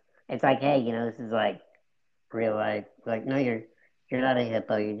though. It's like, hey, this is like real life. Like, no, you're not a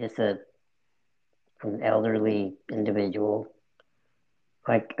hippo. You're just an elderly individual.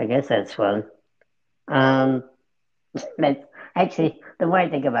 Like, I guess that's fun. But actually, the more I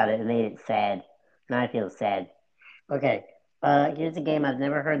think about it, it made it sad. Now I feel sad. Okay, here's a game I've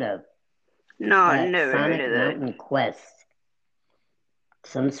never heard of. No, I never Sonic heard of that. Mountain Quest.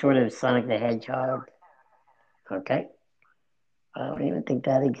 Some sort of Sonic the Hedgehog. Okay. I don't even think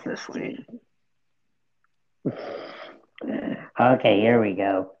that That's funny. existed. Okay, here we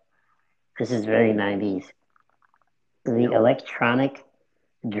go. This is very 90s. The electronic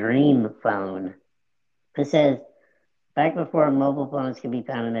dream phone. This says, back before mobile phones could be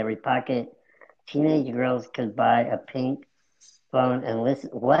found in every pocket, teenage girls could buy a pink phone and listen.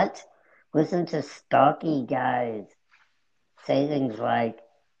 What? Listen to stalky guys say things like,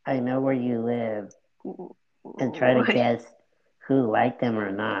 I know where you live, and try to guess who liked them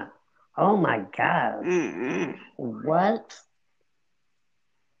or not. Oh my god. Mm-hmm. What?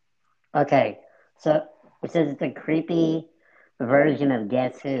 Okay, so it says it's a creepy version of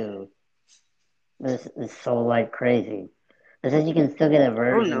Guess Who. This is so like crazy. It says you can still get a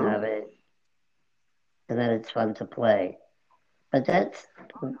version of it, and that it's fun to play. But that's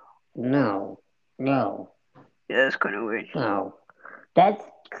no. Yeah, that's kind of weird. No, that's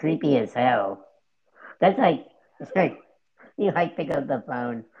creepy as hell. That's like it's like you like pick up the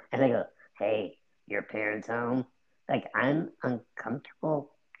phone and they go, "Hey, your parents home?" Like I'm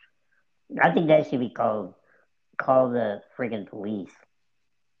uncomfortable. I think that should be called call the friggin' police.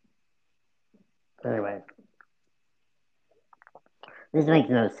 Anyway, this makes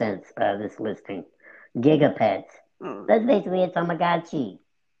no sense. This listing, Gigapets. That's basically a Tamagotchi.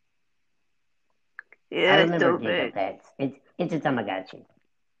 Yeah, I remember Gigapets. It's a Tamagotchi.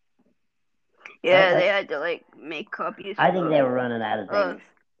 Yeah, they had to like make copies. I think they were running out of things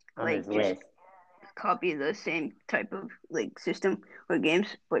on like this list. Copy the same type of like system or games,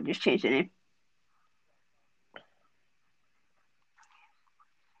 but just change the name.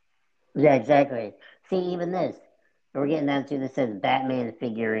 Yeah, exactly. See, even this. We're getting down to this says Batman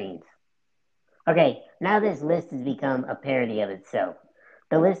figurines. Okay, now this list has become a parody of itself.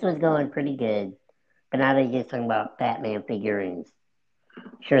 The list was going pretty good, but now they're just talking about Batman figurines.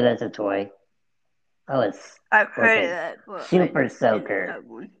 Sure, that's a toy. Oh, it's I've heard of that, but Super I Soaker. didn't have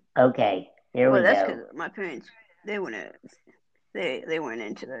one. Okay, here we go. That's because my parents they weren't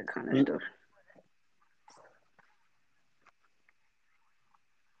into that kind of stuff.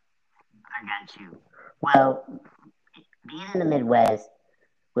 I got you. Well, being in the Midwest,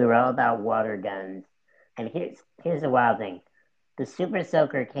 we were all about water guns, and here's the wild thing: the Super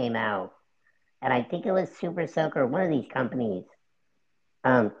Soaker came out, and I think it was Super Soaker. One of these companies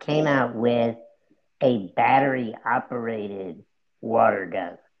came out with a battery operated water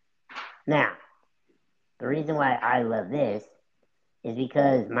gun. Now, the reason why I love this is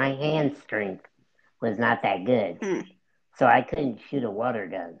because my hand strength was not that good. So I couldn't shoot a water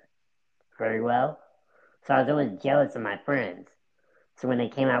gun very well. So I was always jealous of my friends. So when they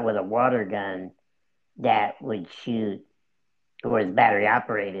came out with a water gun that would shoot or was battery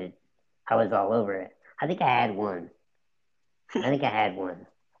operated, I was all over it. I think I had one.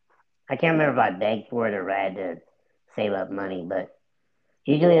 I can't remember if I begged for it or I had to save up money, but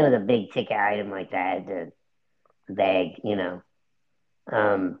usually it was a big ticket item like that. I had to beg,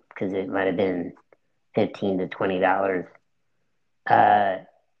 because it might have been $15 to $20.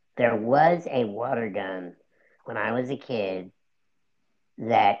 There was a water gun when I was a kid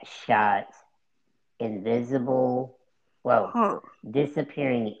that shot invisible,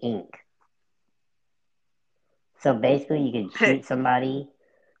 disappearing ink. So basically, you could shoot somebody,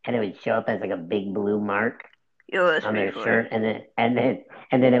 and it would show up as like a big blue mark on their shirt, and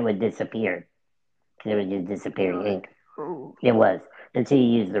then it would disappear because it was just disappearing ink. It was until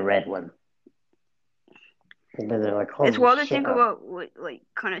you use the red one. And then they're like, it's wild to think about what like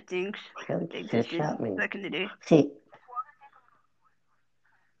kind of things existed back in the day. See,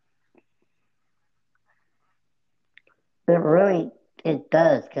 it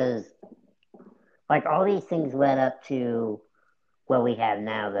does, because like all these things led up to what we have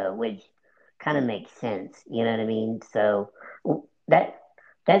now, though, which kind of makes sense. You know what I mean? So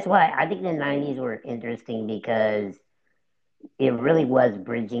that's why I think the '90s were interesting, because it really was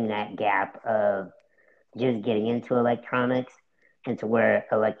bridging that gap of just getting into electronics into where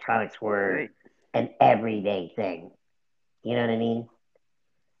electronics were an everyday thing. You know what I mean?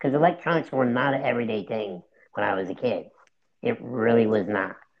 Because electronics were not an everyday thing when I was a kid. It really was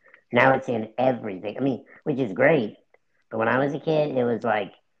not. Now it's in everything. I mean, which is great. But when I was a kid, it was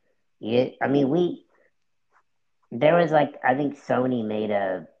like, there was like, I think Sony made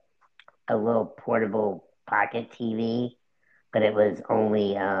a little portable pocket TV, but it was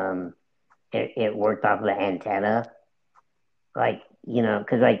only, it worked off of the antenna. Like,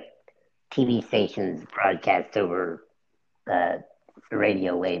 because like TV stations broadcast over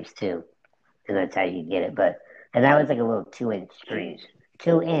radio waves too. And that's how you get it. And that was like a little 2-inch screen.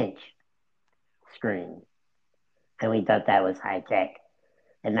 2-inch screen. And we thought that was high tech.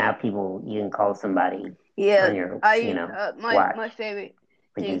 And now you can call somebody Yeah, on your, my watch, favorite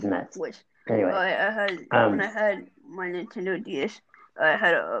which is thing nuts. was Anyway, I had when I had my Nintendo DS, I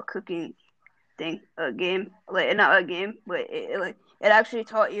had a cooking thing, a game, like not a game, but it actually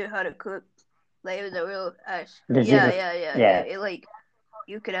taught you how to cook. Like it was a real ass. did Yeah, you? yeah, yeah. Yeah. It like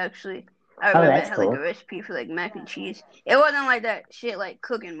you could actually. I Oh, remember it that's had like a cool. recipe for like mac and cheese. It wasn't like that shit like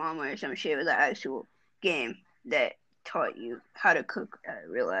Cooking Mama or some shit. It was an actual game that taught you how to cook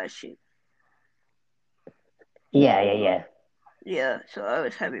real ass shit. Yeah, yeah, yeah. Yeah, so I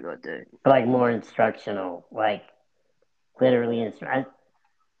was happy about that. Like more instructional, like literally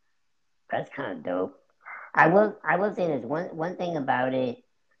That's kind of dope. I will say this one thing about it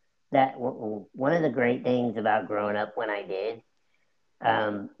that one of the great things about growing up when I did,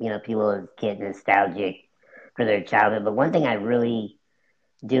 people get nostalgic for their childhood, but one thing I really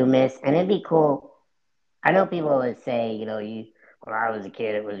do miss, and it'd be cool. I know people always say, when I was a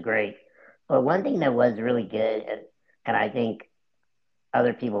kid, it was great, but one thing that was really good, and I think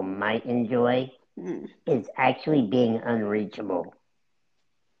other people might enjoy, is actually being unreachable.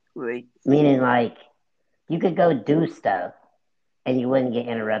 Right. Meaning, like, you could go do stuff and you wouldn't get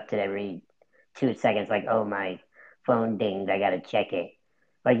interrupted every 2 seconds, like, oh, my phone dinged, I gotta check it.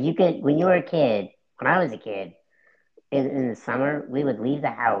 Like, you could, when you were a kid, when I was a kid, in the summer, we would leave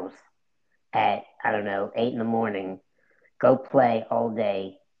the house at, I don't know, 8 in the morning, go play all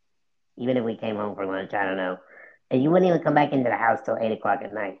day, even if we came home for lunch, I don't know. And you wouldn't even come back into the house till 8 o'clock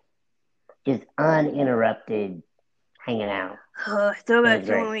at night. Just uninterrupted hanging out. Throwback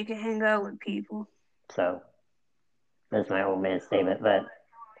to when we could hang out with people. So, that's my old man statement, but.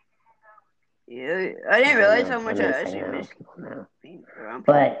 Yeah, I didn't realize how much I actually miss people now. being around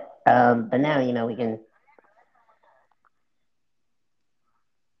people. But now, we can.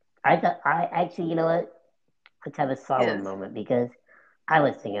 I actually, you know what? Let's have a solemn moment because I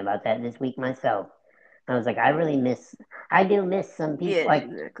was thinking about that this week myself. I was like, I do miss some people. Yes, like,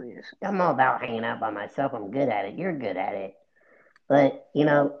 exactly. Yes. I'm all about hanging out by myself. I'm good at it. You're good at it. But,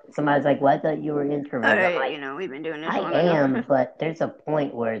 somebody's like, well, I thought you were introverted. All right, I'm like, we've been doing this I long am, enough. but there's a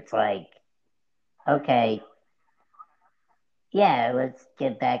point where it's like, okay, yeah, let's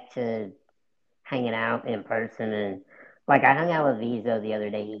get back to hanging out in person. And like, I hung out with Vizo the other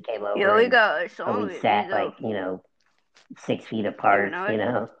day. He came over Yeah, we and got a song we with sat Vizo. 6 feet You apart, know it. You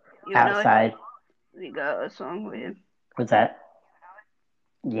know it. outside. We got a song with him. What's that?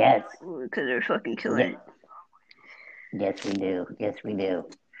 Yes. Because they're fucking killing it. Yes, we do. Yes, we do.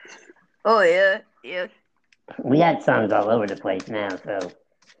 Oh yeah, yeah. We got songs all over the place now, so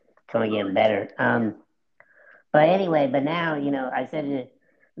it's only getting better. But anyway, but now, I said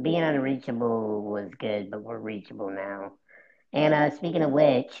being unreachable was good, but we're reachable now. And speaking of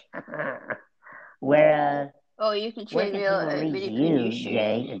which, where you can where check can me out people at reach Mini you, Producer.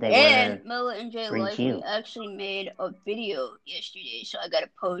 Jay, if they want And to Mela and Jay reach Life, we you? actually made a video yesterday, so I gotta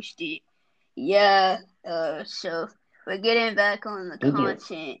post it. Yeah, so we're getting back on the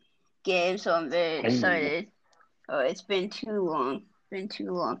content game, so I'm very excited. It's been too long.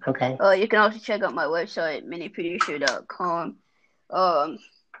 Okay. You can also check out my website, miniproducer.com.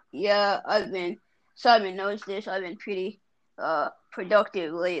 Yeah, Simon knows this, I've been pretty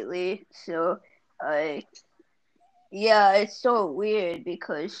productive lately, so it's so weird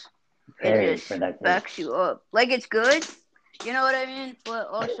because it just backs you up. Like, it's good, you know what I mean? But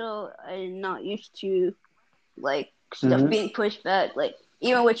also, I'm not used to, like, stuff being pushed back. Like,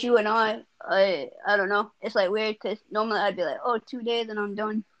 even with you and I don't know. It's, like, weird because normally I'd be like, oh, 2 days and I'm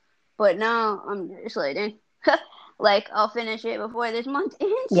done. But now I'm just like, dang. Like, I'll finish it before this month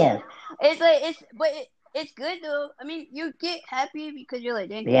ends. Yeah. It's good, though. I mean, you get happy because you're like,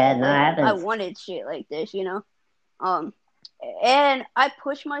 dang. Yeah, no, like, happens. I wanted shit like this, And I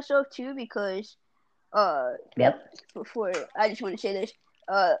push myself too because before I just want to say this,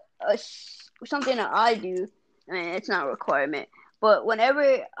 something that I do. I mean, it's not a requirement, but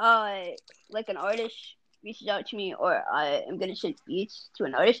whenever like an artist reaches out to me or I am gonna send beats to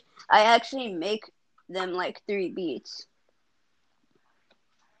an artist, I actually make them like 3 beats.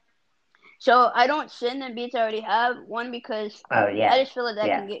 So I don't send them beats I already have. One, because I just feel like that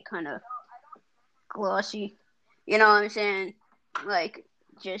can get kind of glossy. You know what I'm saying? Like,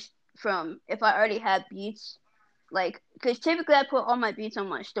 just from if I already have beats, like, because typically I put all my beats on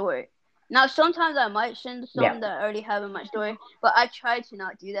my story. Now, sometimes I might send some that I already have in my story, but I try to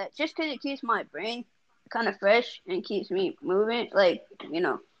not do that just because it keeps my brain kind of fresh and keeps me moving, like,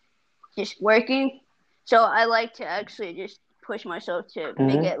 just working. So I like to actually just push myself to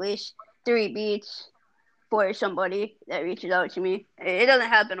make at least 3 beats for somebody that reaches out to me. It doesn't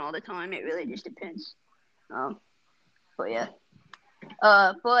happen all the time. It really just depends. But yeah.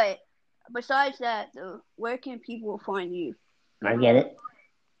 But besides that, though, where can people find you? I get it.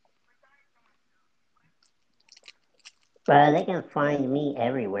 They can find me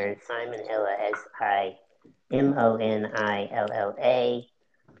everywhere. Simonilla, SIMONILLA.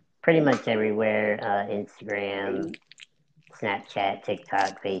 Pretty much everywhere. Instagram, Snapchat,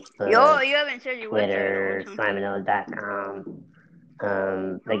 TikTok, Yo, Facebook, you haven't said your Twitter, website Simonilla.com.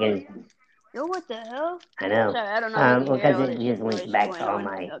 They can. Yo, what the hell? I know. Sorry, I don't know if you can hear Because all it this just links noise back going to all on.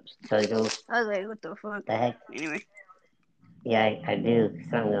 my socials. I was like, what the fuck? The heck? Anyway. Yeah, I do.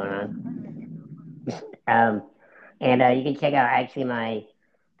 Something going on. And you can check out actually my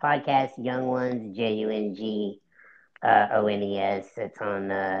podcast, Young Ones, JUNG ONES. It's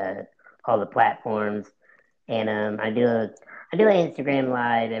on all the platforms. And I do an Instagram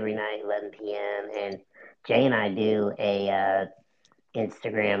live every night, 11 p.m. And Jay and I do a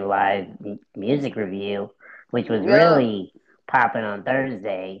Instagram live music review, which was really popping on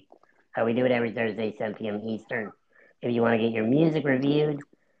Thursday. We do it every Thursday, 7 p.m. Eastern. If you want to get your music reviewed,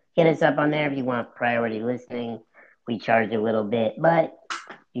 hit us up on there. If you want priority listening, we charge a little bit, but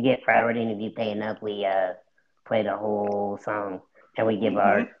you get priority, and if you pay enough, we play the whole song, and we give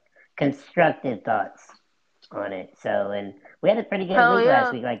our constructive thoughts on it. So, and we had a pretty good week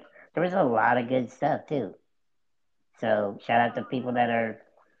last week. Like, there was a lot of good stuff, too. So, shout out to people that are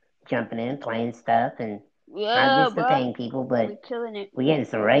jumping in, playing stuff, and not just the paying people, but we're getting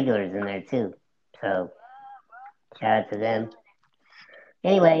some regulars in there, too. So, shout out to them.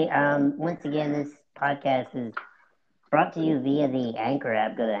 Anyway, once again, this podcast is brought to you via the Anchor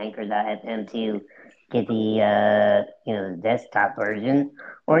app. Go to anchor.fm to get the the desktop version,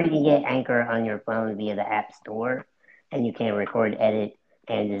 or you can get Anchor on your phone via the App Store, and you can record, edit,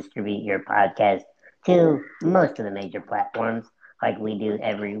 and distribute your podcast to most of the major platforms, like we do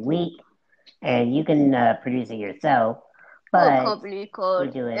every week. And you can produce it yourself, but a company called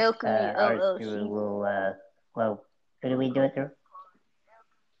we do it Alchemy ours LLC. through a little. Who do we do it through?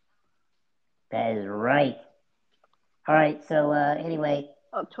 That is right. All right, so anyway,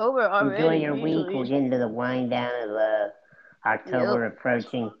 October already. Enjoy your week. We're getting to the wind down of October,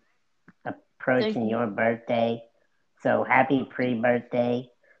 approaching your birthday. So happy pre-birthday.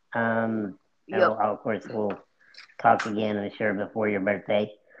 Of course, we'll talk again, I'm sure, before your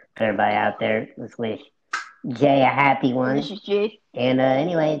birthday. Everybody out there, let's wish Jay a happy one. This is Jay. And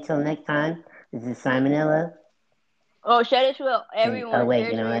anyway, until next time, this is Simonilla. Oh, share this with everyone. Oh,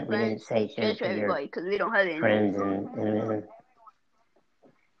 wait, you know what? We didn't say share it to everybody because we don't have any friends and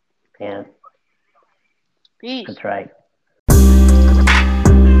yeah. Peace. That's right.